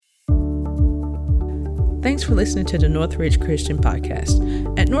Thanks for listening to the Northridge Christian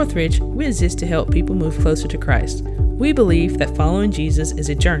Podcast. At Northridge, we exist to help people move closer to Christ. We believe that following Jesus is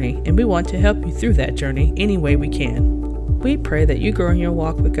a journey, and we want to help you through that journey any way we can. We pray that you grow in your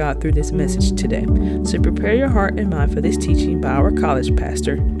walk with God through this message today. So prepare your heart and mind for this teaching by our college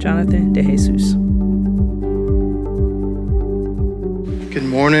pastor, Jonathan DeJesus. Good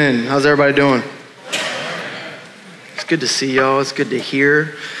morning. How's everybody doing? It's good to see y'all. It's good to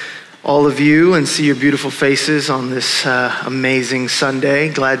hear all of you and see your beautiful faces on this amazing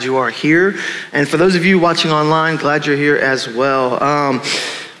Sunday. Glad you are here. And for those of you watching online, glad you're here as well.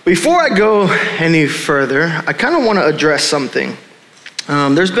 Before I go any further, I kind of want to address something.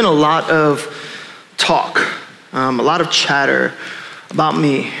 There's been a lot of talk, a lot of chatter about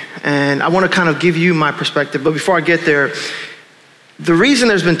me, and I want to kind of give you my perspective. But before I get there, the reason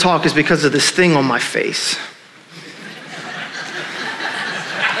there's been talk is because of this thing on my face.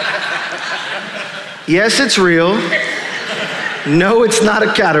 Yes, it's real. No, it's not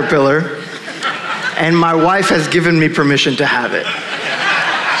a caterpillar. And my wife has given me permission to have it.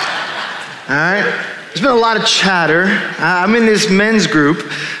 All right? There's been a lot of chatter. I'm in this men's group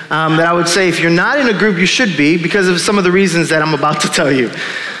that I would say if you're not in a group, you should be because of some of the reasons that I'm about to tell you.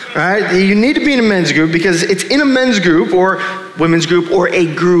 All right? You need to be in a men's group because it's in a men's group or women's group or a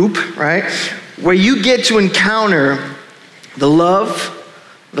group, right, where you get to encounter the love,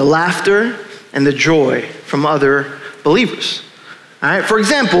 the laughter, and the joy from other believers. All right? For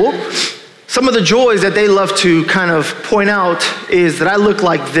example, some of the joys that they love to kind of point out is that I look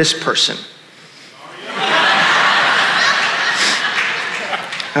like this person.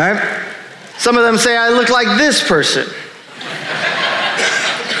 All right? Some of them say I look like this person.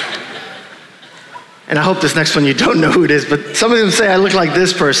 And I hope this next one you don't know who it is, but some of them say I look like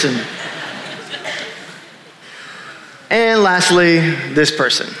this person. And lastly, this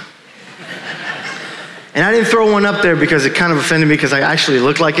person. And I didn't throw one up there because it kind of offended me because I actually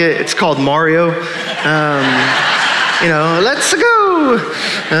look like it. It's called Mario. Let's go.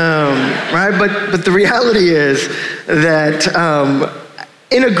 Right? But the reality is that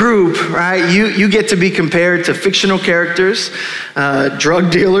in a group, right, you get to be compared to fictional characters, drug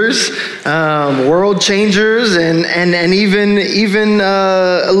dealers, world changers, and even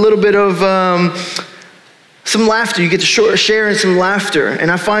a little bit of some laughter. You get to share in some laughter.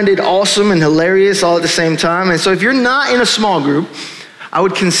 And I find it awesome and hilarious all at the same time. And so if you're not in a small group, I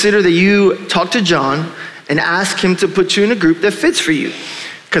would consider that you talk to John and ask him to put you in a group that fits for you.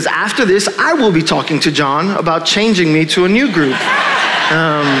 Because after this, I will be talking to John about changing me to a new group.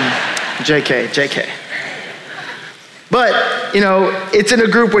 JK. But, it's in a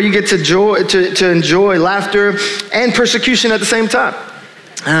group where you get to enjoy laughter and persecution at the same time.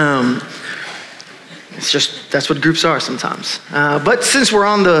 That's what groups are sometimes. But since we're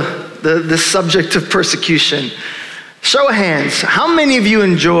on the subject of persecution, show of hands, how many of you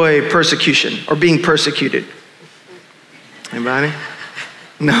enjoy persecution or being persecuted? Anybody?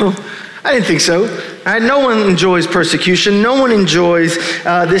 No? I didn't think so. No one enjoys persecution. No one enjoys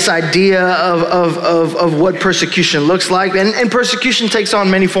this idea of what persecution looks like. And persecution takes on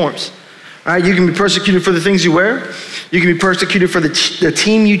many forms. Right? You can be persecuted for the things you wear. You can be persecuted for the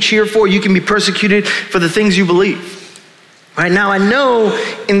team you cheer for. You can be persecuted for the things you believe. Right? Now, I know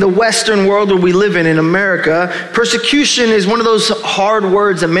in the Western world where we live in America, persecution is one of those hard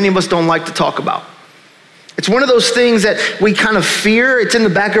words that many of us don't like to talk about. It's one of those things that we kind of fear. It's in the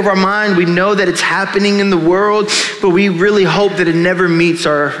back of our mind. We know that it's happening in the world, but we really hope that it never meets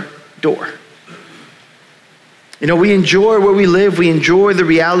our door. We enjoy where we live. We enjoy the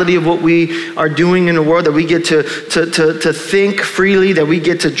reality of what we are doing in the world, that we get to think freely, that we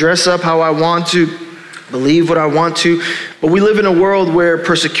get to dress up how I want to, believe what I want to. But we live in a world where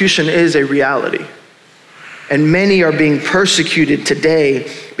persecution is a reality. And many are being persecuted today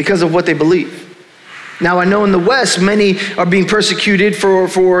because of what they believe. Now, I know in the West, many are being persecuted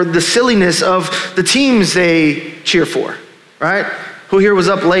for the silliness of the teams they cheer for, right? Who here was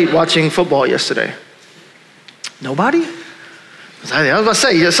up late watching football yesterday? Nobody? I was about to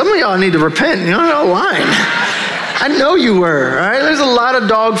say, some of y'all need to repent. You're not lying. I know you were, right? There's a lot of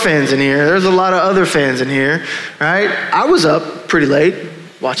dog fans in here. There's a lot of other fans in here, right? I was up pretty late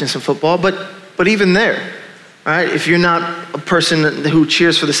watching some football, but even there, right? If you're not a person who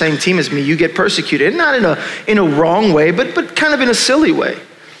cheers for the same team as me, you get persecuted. Not in a wrong way, but kind of in a silly way,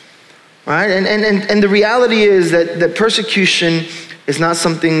 right? And the reality is that persecution is not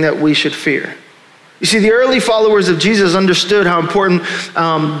something that we should fear. You see, the early followers of Jesus understood how important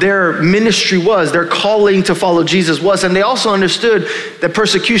their ministry was, their calling to follow Jesus was, and they also understood that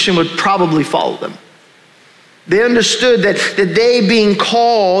persecution would probably follow them. They understood that they being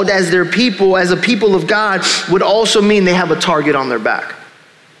called as their people, as a people of God, would also mean they have a target on their back.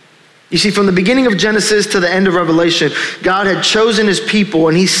 You see, from the beginning of Genesis to the end of Revelation, God had chosen his people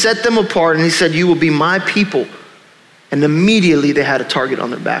and he set them apart and he said, you will be my people. And immediately they had a target on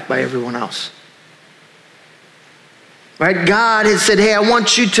their back by everyone else. Right? God had said, hey, I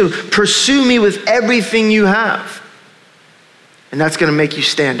want you to pursue me with everything you have. And that's going to make you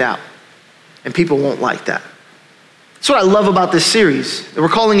stand out. And people won't like that. That's what I love about this series. We're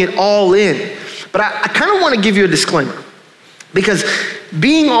calling it All In. But I kind of want to give you a disclaimer. Because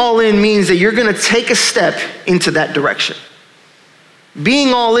being all in means that you're going to take a step into that direction.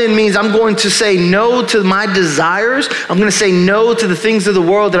 Being all in means I'm going to say no to my desires. I'm going to say no to the things of the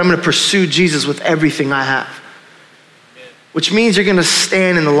world, that I'm going to pursue Jesus with everything I have. Which means you're going to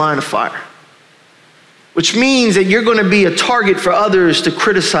stand in the line of fire. Which means that you're going to be a target for others to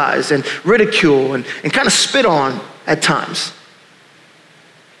criticize and ridicule and kind of spit on at times.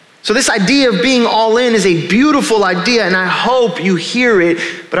 So this idea of being all in is a beautiful idea, and I hope you hear it,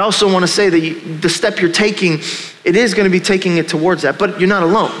 but I also want to say that the step you're taking, it is going to be taking it towards that, but you're not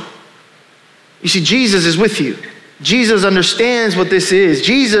alone. You see, Jesus is with you. Jesus understands what this is.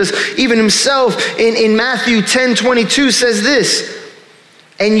 Jesus, even himself, in Matthew 10:22 says this,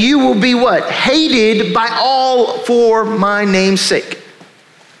 and you will be what? Hated by all for my name's sake.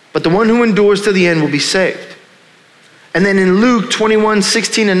 But the one who endures to the end will be saved. And then in Luke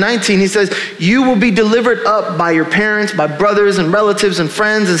 21:16-19, he says, you will be delivered up by your parents, by brothers and relatives and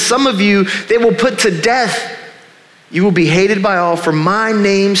friends, and some of you they will put to death. You will be hated by all for my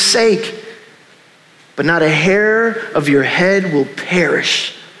name's sake. But not a hair of your head will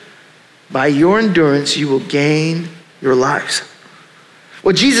perish. By your endurance, you will gain your lives.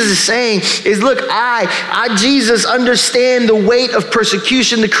 What Jesus is saying is, look, I, Jesus, understand the weight of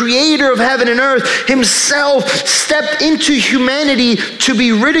persecution. The creator of heaven and earth himself stepped into humanity to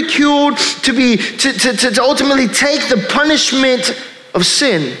be ridiculed, to ultimately take the punishment of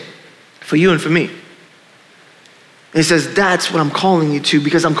sin for you and for me. And he says, that's what I'm calling you to,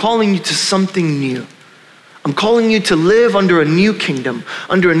 because I'm calling you to something new. I'm calling you to live under a new kingdom,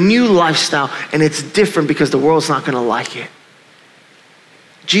 under a new lifestyle, and it's different because the world's not going to like it.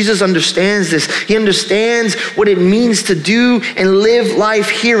 Jesus understands this. He understands what it means to do and live life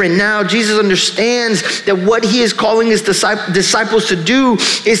here and now. Jesus understands that what he is calling his disciples to do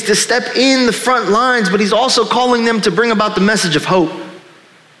is to step in the front lines, but he's also calling them to bring about the message of hope.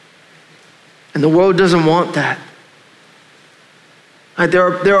 And the world doesn't want that.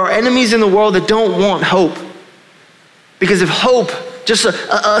 There are enemies in the world that don't want hope. Because if hope, just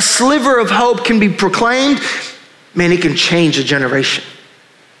a sliver of hope can be proclaimed, man, it can change a generation.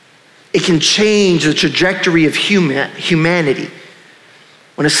 It can change the trajectory of humanity.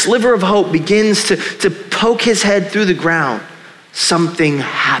 When a sliver of hope begins to poke his head through the ground, something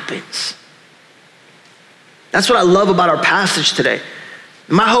happens. That's what I love about our passage today.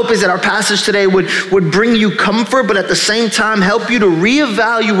 My hope is that our passage today would bring you comfort, but at the same time help you to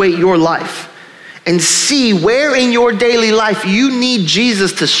reevaluate your life and see where in your daily life you need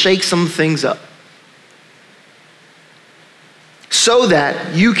Jesus to shake some things up, so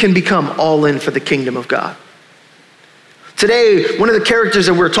that you can become all in for the kingdom of God. Today, one of the characters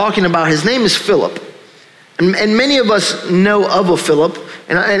that we're talking about, his name is Philip. And many of us know of a Philip,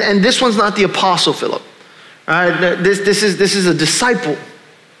 and this one's not the apostle Philip. All right? This is a disciple.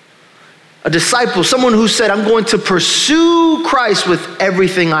 A disciple, someone who said, I'm going to pursue Christ with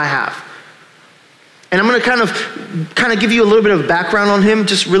everything I have. And I'm going to kind of give you a little bit of background on him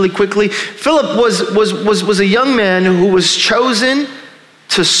just really quickly. Philip was a young man who was chosen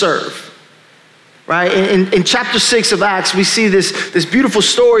to serve. Right? In chapter 6 of Acts, we see this beautiful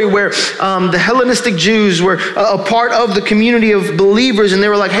story where the Hellenistic Jews were a part of the community of believers, and they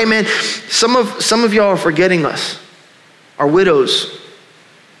were like, hey man, some of y'all are forgetting us, our widows.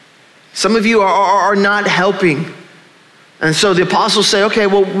 Some of you are not helping. And so the apostles say, okay,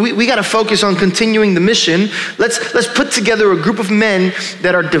 well, we got to focus on continuing the mission. Let's put together a group of men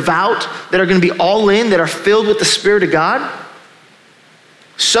that are devout, that are going to be all in, that are filled with the Spirit of God,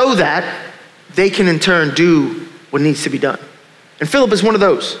 so that they can in turn do what needs to be done. And Philip is one of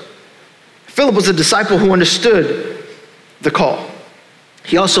those. Philip was a disciple who understood the call.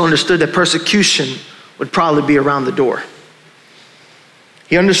 He also understood that persecution would probably be around the door.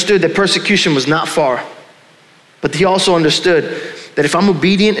 He understood that persecution was not far. But he also understood that if I'm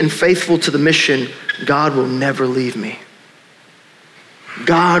obedient and faithful to the mission, God will never leave me.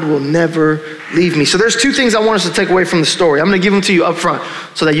 God will never leave me. So there's two things I want us to take away from the story. I'm going to give them to you up front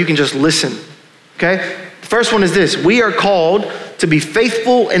so that you can just listen. Okay? The first one is this. We are called to be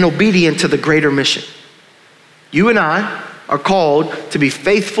faithful and obedient to the greater mission. You and I are called to be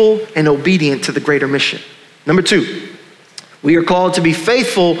faithful and obedient to the greater mission. Number 2, we are called to be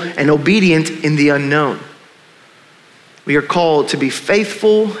faithful and obedient in the unknown. We are called to be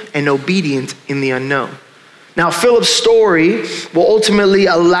faithful and obedient in the unknown. Now, Philip's story will ultimately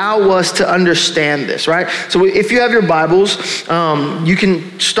allow us to understand this, right? So if you have your Bibles, you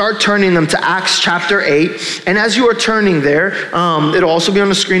can start turning them to Acts chapter 8. And as you are turning there, it'll also be on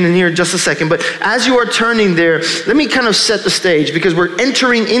the screen in here in just a second. But as you are turning there, let me kind of set the stage because we're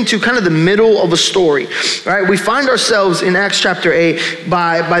entering into kind of the middle of a story, right? We find ourselves in Acts chapter 8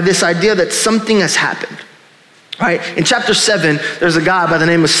 by this idea that something has happened, right? In chapter 7, there's a guy by the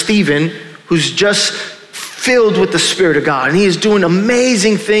name of Stephen who's just filled with the Spirit of God. And he is doing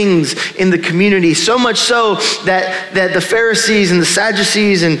amazing things in the community, so much so that the Pharisees and the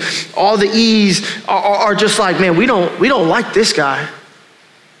Sadducees and all the E's are just like, man, we don't like this guy.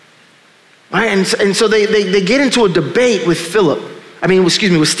 Right? And so they get into a debate with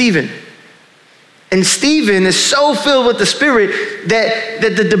with Stephen. And Stephen is so filled with the Spirit that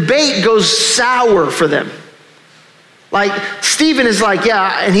the debate goes sour for them. Like, Stephen is like,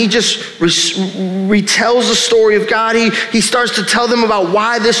 yeah, and he just retells the story of God. He starts to tell them about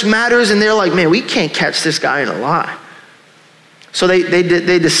why this matters, and they're like, man, we can't catch this guy in a lie. So they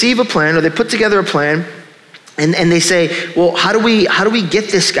deceive a plan, or they put together a plan, and they say, well, how do we get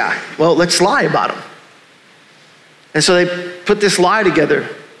this guy? Well, let's lie about him. And so they put this lie together,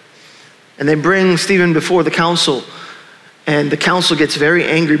 and they bring Stephen before the council, and the council gets very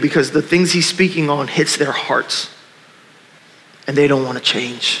angry because the things he's speaking on hits their hearts. And they don't want to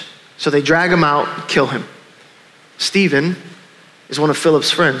change. So they drag him out, kill him. Stephen is one of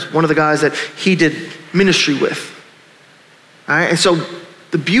Philip's friends, one of the guys that he did ministry with. All right? And so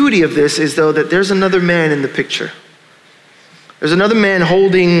the beauty of this is, though, that there's another man in the picture. There's another man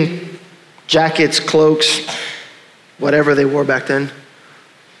holding jackets, cloaks, whatever they wore back then.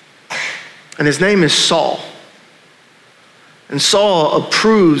 And his name is Saul. And Saul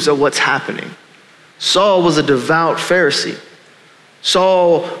approves of what's happening. Saul was a devout Pharisee.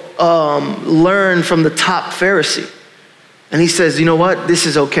 Saul learned from the top Pharisee. And he says, you know what? This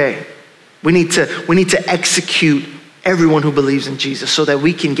is okay. We need to execute everyone who believes in Jesus so that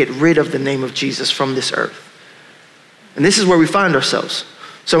we can get rid of the name of Jesus from this earth. And this is where we find ourselves.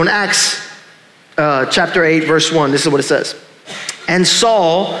 So in Acts chapter 8, verse 1, this is what it says. And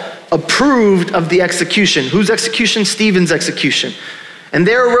Saul approved of the execution. Whose execution? Stephen's execution. And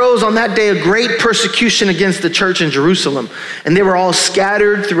there arose on that day a great persecution against the church in Jerusalem. And they were all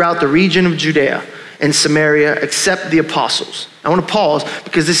scattered throughout the region of Judea and Samaria, except the apostles. I want to pause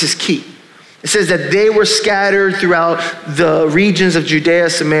because this is key. It says that they were scattered throughout the regions of Judea,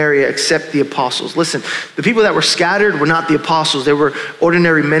 Samaria, except the apostles. Listen, the people that were scattered were not the apostles. They were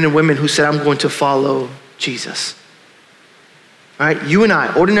ordinary men and women who said, I'm going to follow Jesus. All right, you and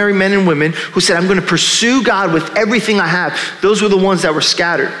I, ordinary men and women who said, I'm going to pursue God with everything I have. Those were the ones that were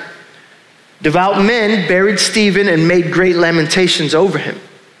scattered. Devout men buried Stephen and made great lamentations over him.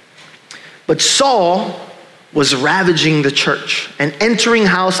 But Saul was ravaging the church, and entering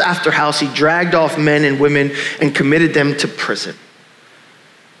house after house, he dragged off men and women and committed them to prison.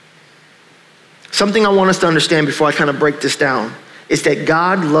 Something I want us to understand before I kind of break this down is that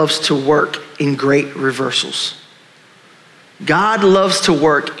God loves to work in great reversals. God loves to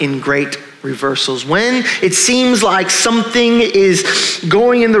work in great reversals. When it seems like something is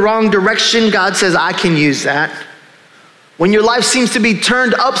going in the wrong direction, God says, I can use that. When your life seems to be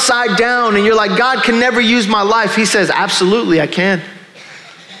turned upside down and you're like, God can never use my life, he says, absolutely, I can.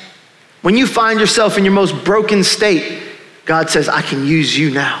 When you find yourself in your most broken state, God says, I can use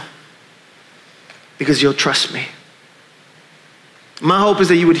you now because you'll trust me. My hope is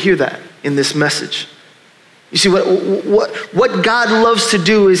that you would hear that in this message. You see, what God loves to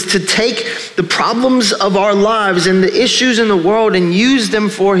do is to take the problems of our lives and the issues in the world and use them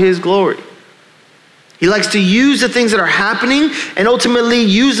for his glory. He likes to use the things that are happening and ultimately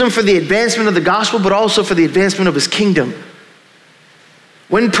use them for the advancement of the gospel, but also for the advancement of his kingdom.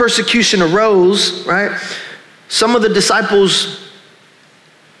 When persecution arose, right, some of the disciples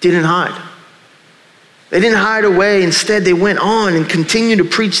didn't hide. They didn't hide away. Instead, they went on and continued to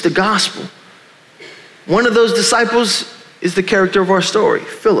preach the gospel. One of those disciples is the character of our story,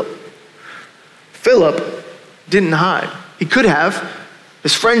 Philip. Philip didn't hide. He could have.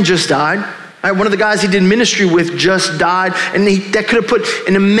 His friend just died. Right? One of the guys he did ministry with just died, and that could have put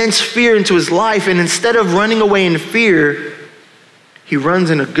an immense fear into his life. And instead of running away in fear, he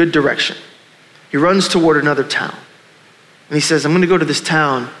runs in a good direction. He runs toward another town. And he says, I'm going to go to this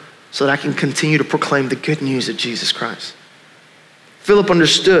town so that I can continue to proclaim the good news of Jesus Christ. Philip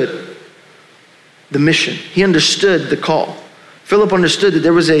understood the mission. He understood the call. Philip understood that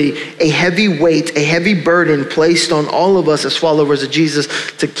there was a heavy weight, a heavy burden placed on all of us as followers of Jesus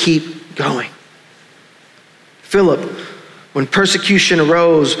to keep going. Philip, when persecution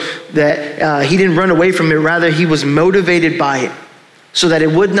arose, that he didn't run away from it. Rather, he was motivated by it so that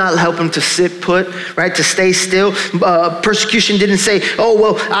it would not help him to sit put, right, to stay still. Persecution didn't say, oh,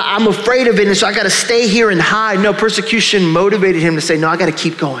 well, I'm afraid of it, and so I got to stay here and hide. No, persecution motivated him to say, no, I got to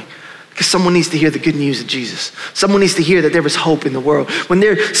keep going. Because someone needs to hear the good news of Jesus. Someone needs to hear that there is hope in the world. When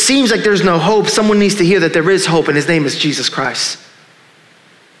there seems like there's no hope, someone needs to hear that there is hope, and his name is Jesus Christ.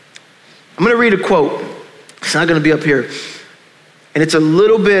 I'm going to read a quote. It's not going to be up here. And it's a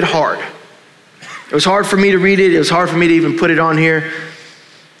little bit hard. It was hard for me to read it. It was hard for me to even put it on here.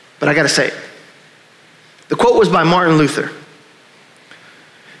 But I got to say it. The quote was by Martin Luther.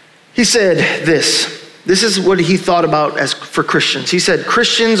 He said this. This is what he thought about as for Christians. He said,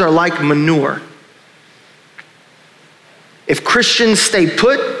 Christians are like manure. If Christians stay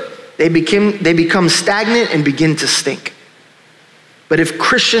put, they become stagnant and begin to stink. But if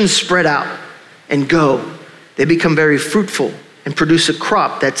Christians spread out and go, they become very fruitful and produce a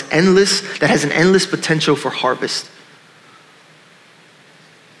crop that's endless, that has an endless potential for harvest.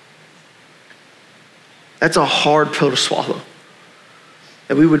 That's a hard pill to swallow,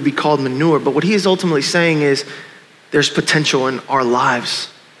 that we would be called manure. But what he is ultimately saying is there's potential in our lives.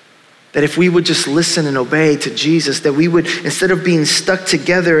 That if we would just listen and obey to Jesus, that we would, instead of being stuck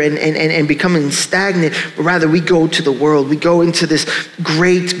together and becoming stagnant, but rather we go to the world. We go into this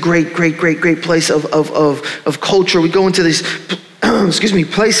great place of culture. We go into these,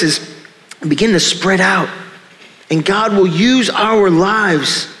 places and begin to spread out. And God will use our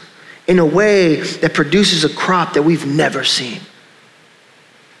lives in a way that produces a crop that we've never seen.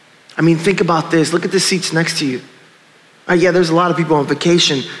 I mean, think about this. Look at the seats next to you. Yeah, there's a lot of people on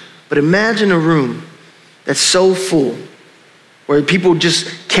vacation, but imagine a room that's so full where people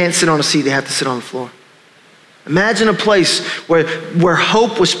just can't sit on a seat, they have to sit on the floor. Imagine a place where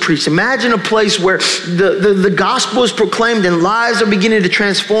hope was preached. Imagine a place where the gospel is proclaimed and lives are beginning to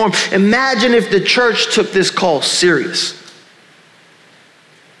transform. Imagine if the church took this call serious.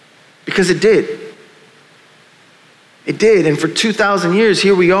 Because it did. It did, and for 2,000 years,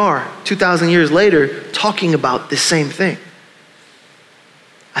 here we are, 2,000 years later, talking about this same thing.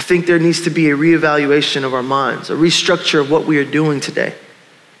 I think there needs to be a reevaluation of our minds, a restructure of what we are doing today.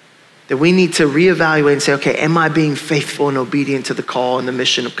 That we need to reevaluate and say, okay, am I being faithful and obedient to the call and the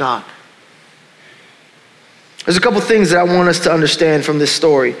mission of God? There's a couple things that I want us to understand from this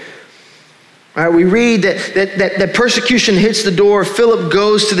story. All right, we read that persecution hits the door. Philip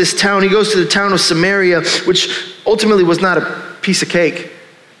goes to this town. He goes to the town of Samaria, which ultimately was not a piece of cake.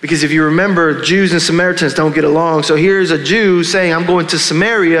 Because if you remember, Jews and Samaritans don't get along. So here's a Jew saying, I'm going to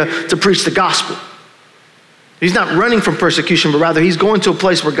Samaria to preach the gospel. He's not running from persecution, but rather he's going to a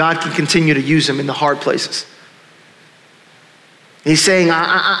place where God can continue to use him in the hard places. He's saying,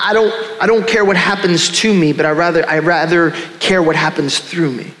 I don't care what happens to me, but I rather care what happens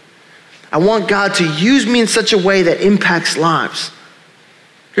through me. I want God to use me in such a way that impacts lives.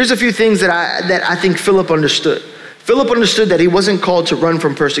 Here's a few things that I think Philip understood. Philip understood that he wasn't called to run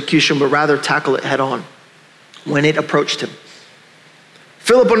from persecution, but rather tackle it head on when it approached him.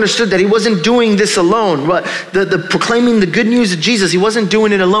 Philip understood that he wasn't doing this alone. But the proclaiming the good news of Jesus, he wasn't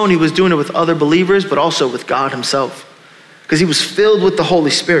doing it alone. He was doing it with other believers, but also with God himself, because he was filled with the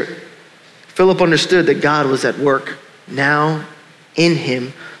Holy Spirit. Philip understood that God was at work now in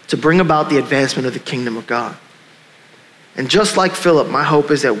him to bring about the advancement of the kingdom of God. And just like Philip, my hope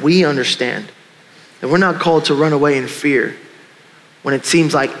is that we understand that we're not called to run away in fear when it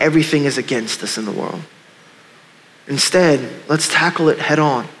seems like everything is against us in the world. Instead, let's tackle it head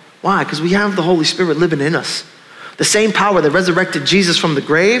on. Why? Because we have the Holy Spirit living in us. The same power that resurrected Jesus from the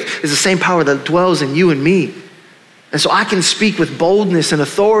grave is the same power that dwells in you and me. And so I can speak with boldness and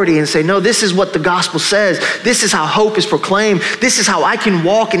authority and say, no, this is what the gospel says. This is how hope is proclaimed. This is how I can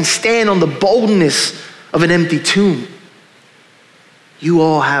walk and stand on the boldness of an empty tomb. You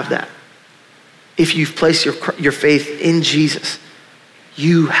all have that. If you've placed your faith in Jesus,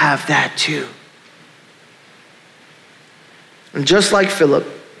 you have that too. And just like Philip,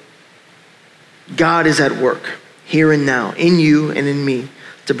 God is at work here and now in you and in me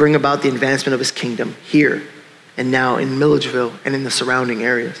to bring about the advancement of his kingdom here and now in Milledgeville and in the surrounding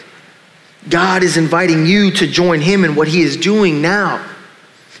areas. God is inviting you to join him in what he is doing now.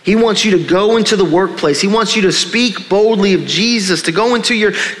 He wants you to go into the workplace. He wants you to speak boldly of Jesus, to go into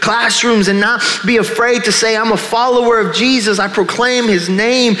your classrooms and not be afraid to say, I'm a follower of Jesus. I proclaim his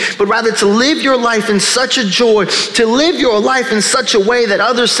name, but rather to live your life in such a joy, to live your life in such a way that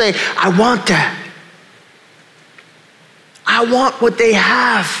others say, I want that. I want what they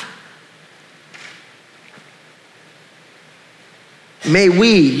have. May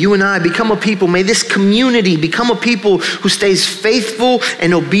we, you and I, become a people, may this community become a people who stays faithful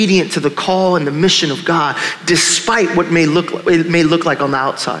and obedient to the call and the mission of God, despite what it may look like on the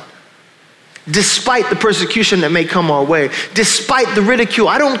outside. Despite the persecution that may come our way, despite the ridicule.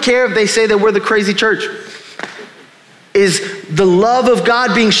 I don't care if they say that we're the crazy church. Is the love of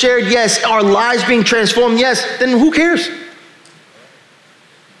God being shared? Yes. Our lives being transformed? Yes. Then who cares?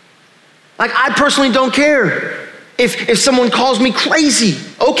 Like, I personally don't care if someone calls me crazy.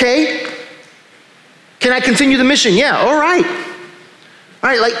 Okay. Can I continue the mission? Yeah, all right. All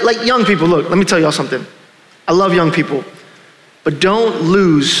right, like young people, look, let me tell y'all something. I love young people, but don't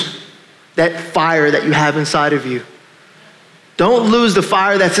lose that fire that you have inside of you. Don't lose the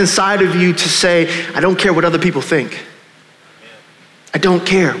fire that's inside of you to say, I don't care what other people think. I don't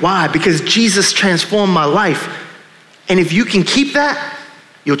care. Why? Because Jesus transformed my life. And if you can keep that,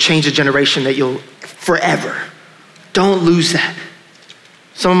 you'll change a generation that you'll forever. Don't lose that.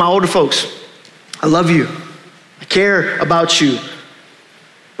 Some of my older folks, I love you. I care about you.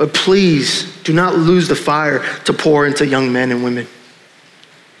 But please do not lose the fire to pour into young men and women.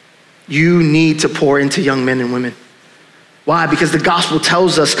 You need to pour into young men and women. Why? Because the gospel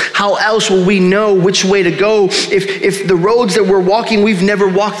tells us, how else will we know which way to go if the roads that we're walking, we've never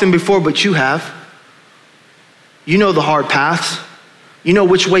walked them before, but you have. You know the hard paths. You know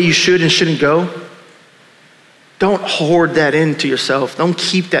which way you should and shouldn't go. Don't hoard that into yourself. Don't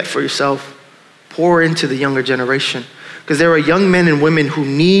keep that for yourself. Pour into the younger generation. Because there are young men and women who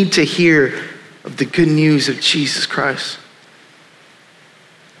need to hear of the good news of Jesus Christ.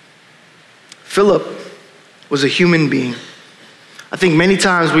 Philip was a human being. I think many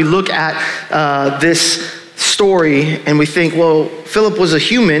times we look at this story and we think, well, Philip was a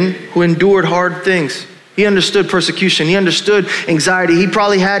human who endured hard things. He understood persecution. He understood anxiety. He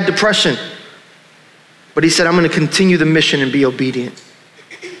probably had depression. But he said, I'm going to continue the mission and be obedient.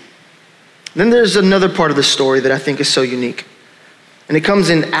 Then there's another part of the story that I think is so unique. And it comes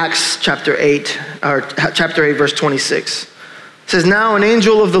in Acts chapter 8, verse 26. It says, now an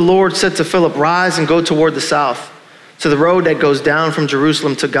angel of the Lord said to Philip, rise and go toward the south, to the road that goes down from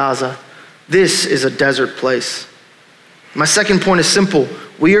Jerusalem to Gaza. This is a desert place. My second point is simple.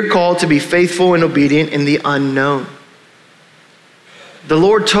 We are called to be faithful and obedient in the unknown. The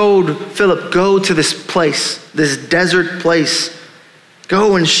Lord told Philip, go to this place, this desert place.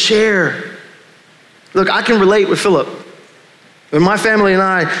 Go and share. Look, I can relate with Philip. When my family and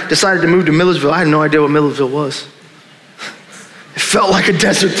I decided to move to Millersville, I had no idea what Millersville was. It felt like a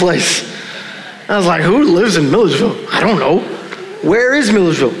desert place. I was like, who lives in Millersville? I don't know. Where is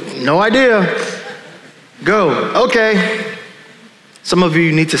Millersville? No idea. Go. Okay. Some of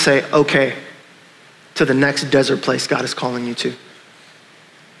you need to say okay to the next desert place God is calling you to.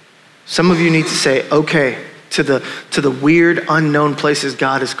 Some of you need to say okay to the weird, unknown places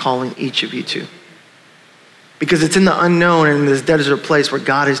God is calling each of you to. Because it's in the unknown and in this desert place where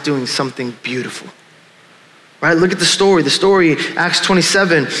God is doing something beautiful. Right? Look at the story. The story, Acts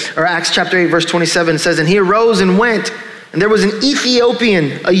chapter 8, verse 27 says, and he arose and went, and there was an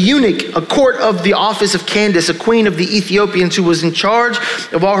Ethiopian, a eunuch, a court of the office of Candace, a queen of the Ethiopians, who was in charge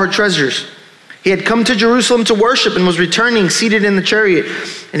of all her treasures. He had come to Jerusalem to worship and was returning, seated in the chariot.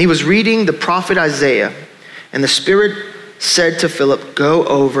 And he was reading the prophet Isaiah. And the Spirit said to Philip, go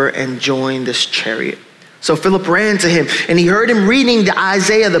over and join this chariot. So Philip ran to him, and he heard him reading the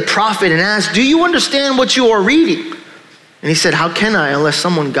Isaiah the prophet and asked, do you understand what you are reading? And he said, how can I unless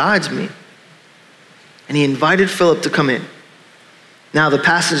someone guides me? And he invited Philip to come in. Now the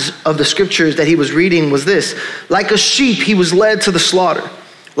passage of the scriptures that he was reading was this: like a sheep he was led to the slaughter.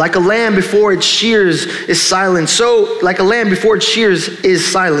 Like a lamb before its shears is silent, so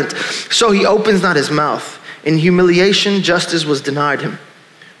he opens not his mouth. In humiliation, justice was denied him.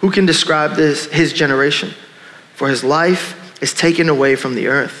 Who can describe his generation? For his life is taken away from the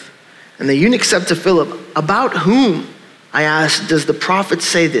earth. And the eunuch said to Philip, about whom, I asked, does the prophet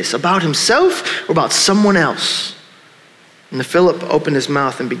say this? About himself or about someone else? And Philip opened his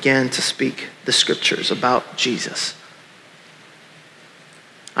mouth and began to speak the scriptures about Jesus.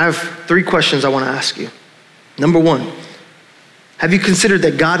 I have 3 questions I want to ask you. Number 1, have you considered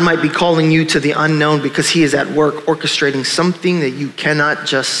that God might be calling you to the unknown because he is at work orchestrating something that you cannot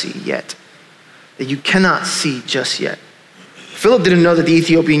just see yet? That you cannot see just yet. Philip didn't know that the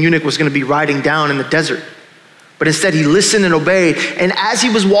Ethiopian eunuch was going to be riding down in the desert. But instead he listened and obeyed. And as he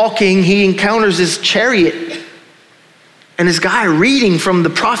was walking, he encounters this chariot. And this guy reading from the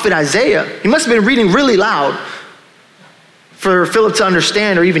prophet Isaiah. He must have been reading really loud for Philip to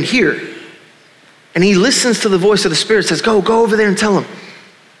understand or even hear. And he listens to the voice of the Spirit, says, go over there and tell him.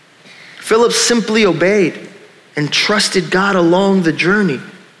 Philip simply obeyed and trusted God along the journey.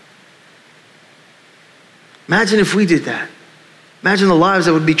 Imagine if we did that. Imagine the lives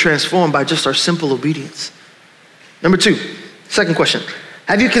that would be transformed by just our simple obedience. Number 2, second question.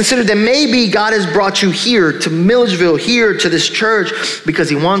 Have you considered that maybe God has brought you here to Milledgeville, here to this church, because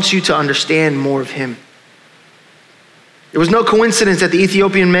he wants you to understand more of him? It was no coincidence that the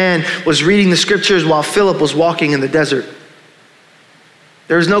Ethiopian man was reading the scriptures while Philip was walking in the desert.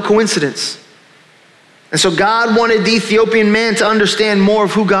 There is no coincidence. And so God wanted the Ethiopian man to understand more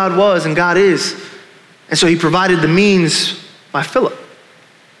of who God was and God is. And so he provided the means by Philip.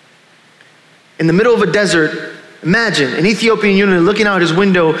 In the middle of a desert, imagine an Ethiopian eunuch looking out his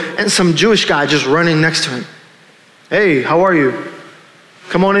window and some Jewish guy just running next to him. Hey, how are you?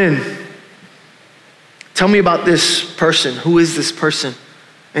 Come on in. Tell me about this person. Who is this person?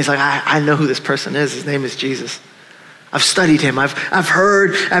 And he's like, I know who this person is. His name is Jesus. I've studied him. I've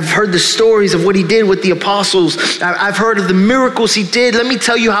heard the stories of what he did with the apostles. I've heard of the miracles he did. Let me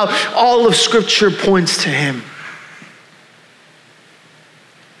tell you how all of Scripture points to him.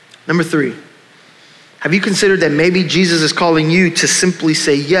 Number 3, have you considered that maybe Jesus is calling you to simply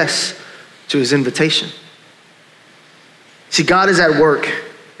say yes to his invitation? See, God is at work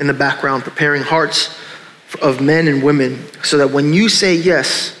in the background, preparing hearts of men and women so that when you say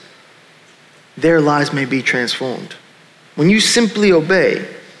yes, their lives may be transformed. When you simply obey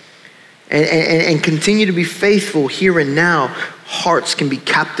and continue to be faithful here and now, hearts can be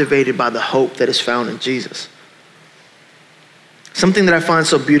captivated by the hope that is found in Jesus. Something that I find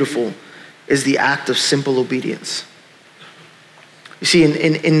so beautiful is the act of simple obedience. You see,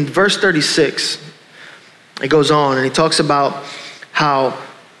 in verse 36, it goes on and he talks about how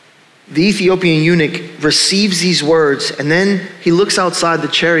the Ethiopian eunuch receives these words, and then he looks outside the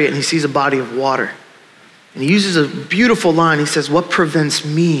chariot and he sees a body of water. And he uses a beautiful line. He says, what prevents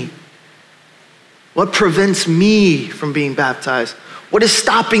me? What prevents me from being baptized? What is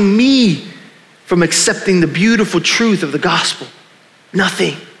stopping me from accepting the beautiful truth of the gospel?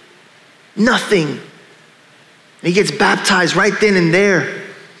 Nothing. Nothing. And he gets baptized right then and there.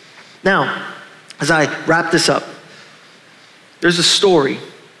 Now, as I wrap this up, there's a story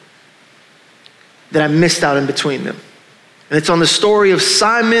that I missed out in between them. And it's on the story of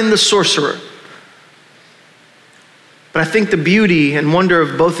Simon the sorcerer. But I think the beauty and wonder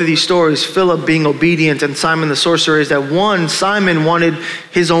of both of these stories, Philip being obedient and Simon the sorcerer, is that one, Simon wanted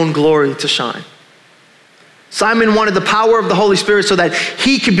his own glory to shine. Simon wanted the power of the Holy Spirit so that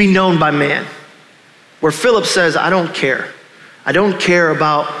he could be known by man. Where Philip says, I don't care. I don't care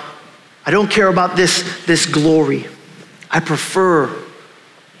about this glory. I prefer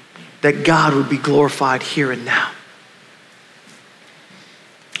that God would be glorified here and now.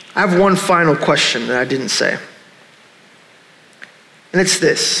 I have one final question that I didn't say. And it's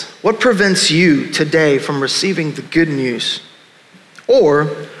this: what prevents you today from receiving the good news? Or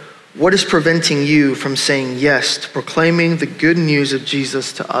what is preventing you from saying yes to proclaiming the good news of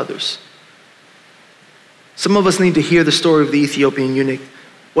Jesus to others? Some of us need to hear the story of the Ethiopian eunuch.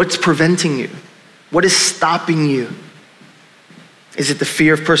 What's preventing you? What is stopping you? Is it the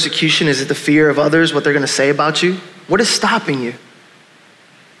fear of persecution? Is it the fear of others, what they're going to say about you? What is stopping you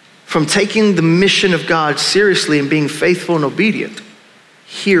from taking the mission of God seriously and being faithful and obedient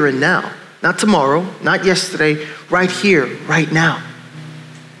here and now? Not tomorrow, not yesterday, right here, right now.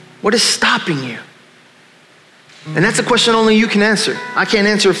 What is stopping you? And that's a question only you can answer. I can't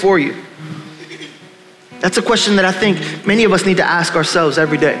answer it for you. That's a question that I think many of us need to ask ourselves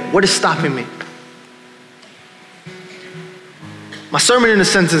every day. What is stopping me? My sermon in a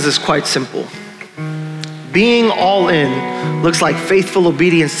sentence is quite simple. Being all in looks like faithful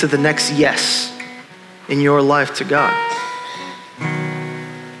obedience to the next yes in your life to God.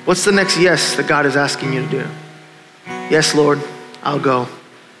 What's the next yes that God is asking you to do? Yes, Lord, I'll go.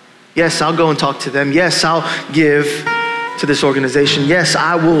 Yes, I'll go and talk to them. Yes, I'll give to this organization. Yes,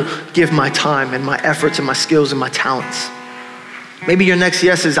 I will give my time and my efforts and my skills and my talents. Maybe your next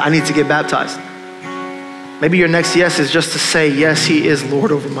yes is, I need to get baptized. Maybe your next yes is just to say, yes, he is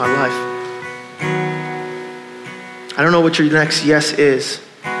Lord over my life. I don't know what your next yes is,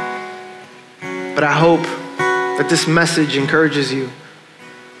 but I hope that this message encourages you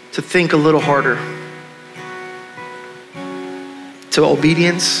to think a little harder, to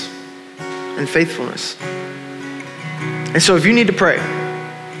obedience and faithfulness. And so if you need to pray,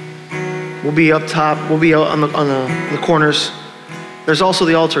 we'll be up top, we'll be on the corners. There's also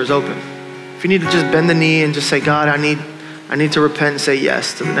the altar is open. If you need to just bend the knee and just say, God, I need to repent and say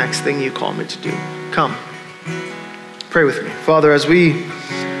yes to the next thing you call me to do. Come, pray with me. Father, as we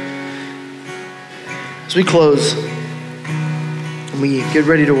As we close and we get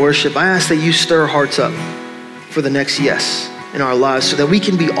ready to worship, I ask that you stir hearts up for the next yes in our lives so that we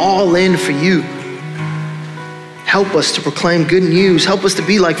can be all in for you. Help us to proclaim good news. Help us to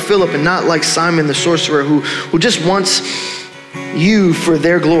be like Philip and not like Simon the sorcerer who just wants you for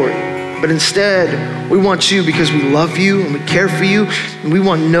their glory. But instead, we want you because we love you and we care for you and we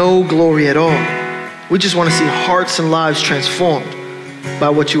want no glory at all. We just want to see hearts and lives transformed by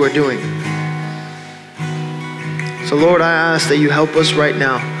what you are doing. So Lord, I ask that you help us right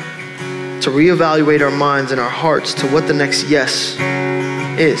now to reevaluate our minds and our hearts to what the next yes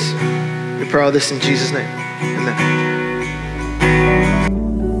is. We pray all this in Jesus' name. Amen.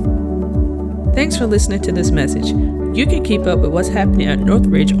 Thanks for listening to this message. You can keep up with what's happening at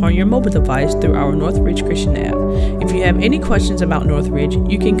Northridge on your mobile device through our Northridge Christian app. If you have any questions about Northridge,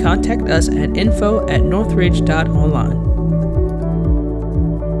 you can contact us at info@northridge.online.